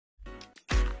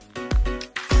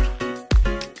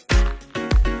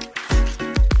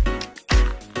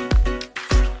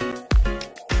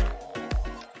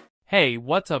Hey,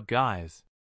 what's up guys?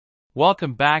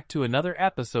 Welcome back to another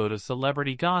episode of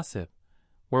Celebrity Gossip,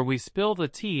 where we spill the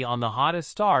tea on the hottest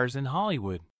stars in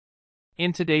Hollywood.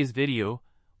 In today's video,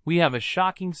 we have a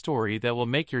shocking story that will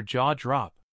make your jaw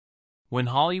drop. When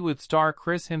Hollywood star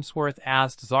Chris Hemsworth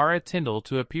asked Zara Tindall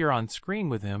to appear on screen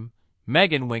with him,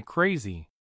 Meghan went crazy.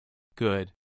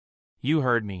 Good. You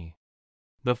heard me.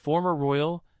 The former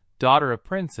royal, daughter of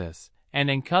Princess,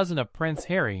 and cousin of Prince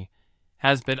Harry,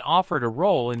 has been offered a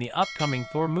role in the upcoming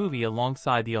Thor movie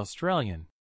alongside the Australian.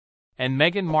 And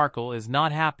Meghan Markle is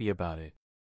not happy about it.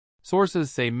 Sources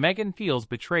say Meghan feels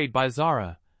betrayed by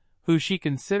Zara, who she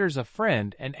considers a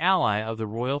friend and ally of the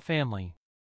royal family.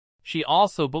 She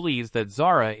also believes that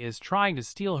Zara is trying to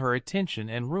steal her attention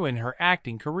and ruin her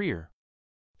acting career.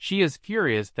 She is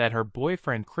furious that her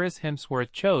boyfriend Chris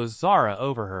Hemsworth chose Zara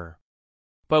over her.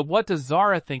 But what does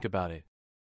Zara think about it?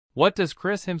 What does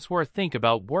Chris Hemsworth think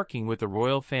about working with the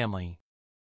royal family?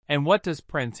 And what does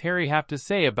Prince Harry have to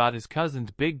say about his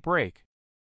cousin's big break?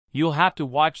 You'll have to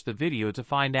watch the video to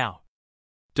find out.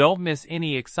 Don't miss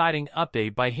any exciting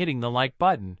update by hitting the like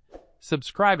button,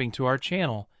 subscribing to our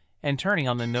channel, and turning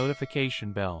on the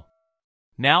notification bell.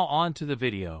 Now on to the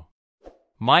video.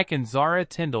 Mike and Zara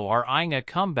Tindall are eyeing a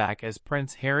comeback as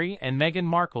Prince Harry and Meghan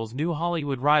Markle's new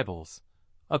Hollywood rivals.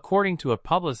 According to a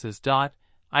publicist.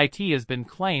 It has been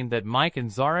claimed that Mike and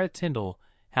Zara Tindall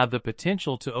have the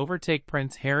potential to overtake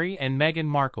Prince Harry and Meghan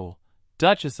Markle,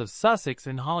 Duchess of Sussex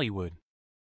in Hollywood.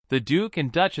 The Duke and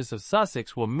Duchess of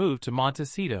Sussex will move to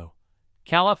Montecito,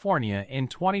 California in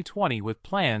 2020 with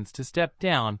plans to step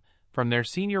down from their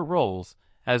senior roles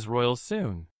as royals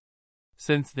soon.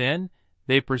 Since then,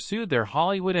 they pursued their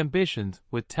Hollywood ambitions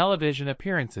with television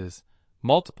appearances,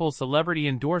 multiple celebrity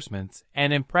endorsements,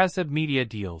 and impressive media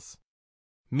deals.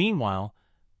 Meanwhile,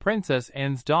 Princess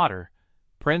Anne's daughter,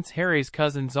 Prince Harry's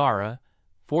cousin Zara,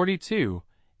 42,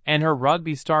 and her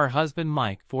rugby star husband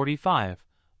Mike, 45,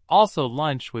 also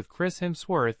lunched with Chris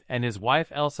Hemsworth and his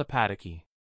wife Elsa Pataky.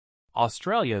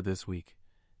 Australia this week.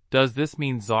 Does this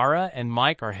mean Zara and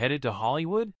Mike are headed to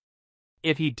Hollywood?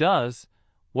 If he does,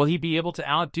 will he be able to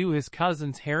outdo his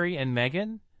cousins Harry and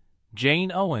Meghan?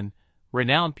 Jane Owen,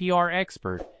 renowned PR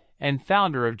expert and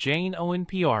founder of Jane Owen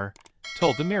PR,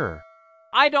 told The Mirror,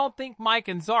 "I don't think Mike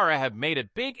and Zara have made a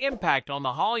big impact on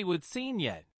the Hollywood scene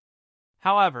yet."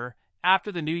 However,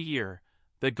 after the new year,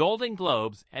 the Golden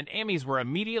Globes and Emmys were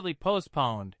immediately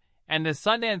postponed, and the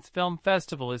Sundance Film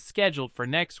Festival is scheduled for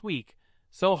next week,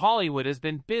 so Hollywood has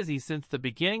been busy since the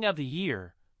beginning of the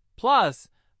year. Plus,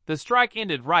 the strike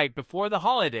ended right before the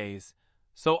holidays,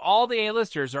 so all the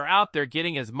A-listers are out there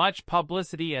getting as much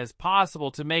publicity as possible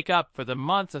to make up for the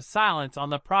months of silence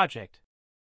on the project.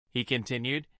 He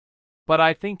continued, "But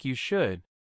I think you should.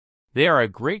 They are a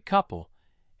great couple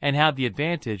and have the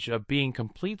advantage of being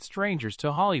complete strangers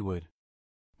to Hollywood.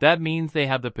 That means they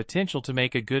have the potential to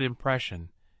make a good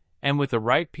impression, and with the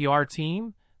right PR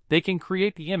team, they can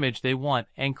create the image they want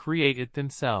and create it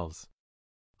themselves.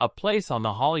 A place on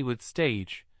the Hollywood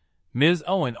stage." Ms.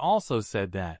 Owen also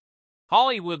said that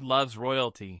Hollywood loves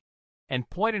royalty, and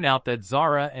pointed out that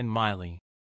Zara and Miley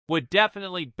would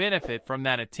definitely benefit from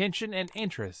that attention and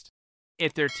interest.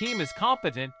 If their team is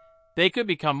competent, they could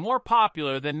become more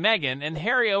popular than Meghan and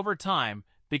Harry over time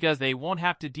because they won't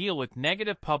have to deal with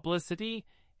negative publicity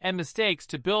and mistakes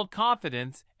to build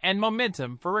confidence and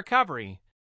momentum for recovery,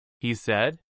 he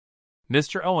said.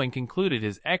 Mr. Owen concluded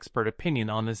his expert opinion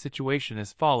on the situation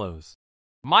as follows.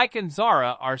 "Mike and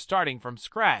Zara are starting from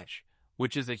scratch,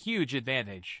 which is a huge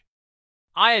advantage.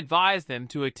 I advise them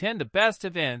to attend the best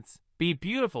events, be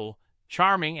beautiful,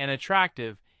 charming, and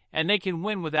attractive, and they can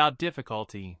win without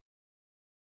difficulty."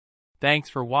 Thanks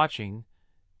for watching.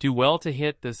 Do well to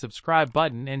hit the subscribe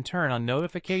button and turn on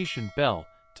notification bell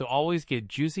to always get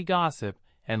juicy gossip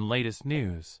and latest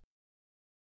news.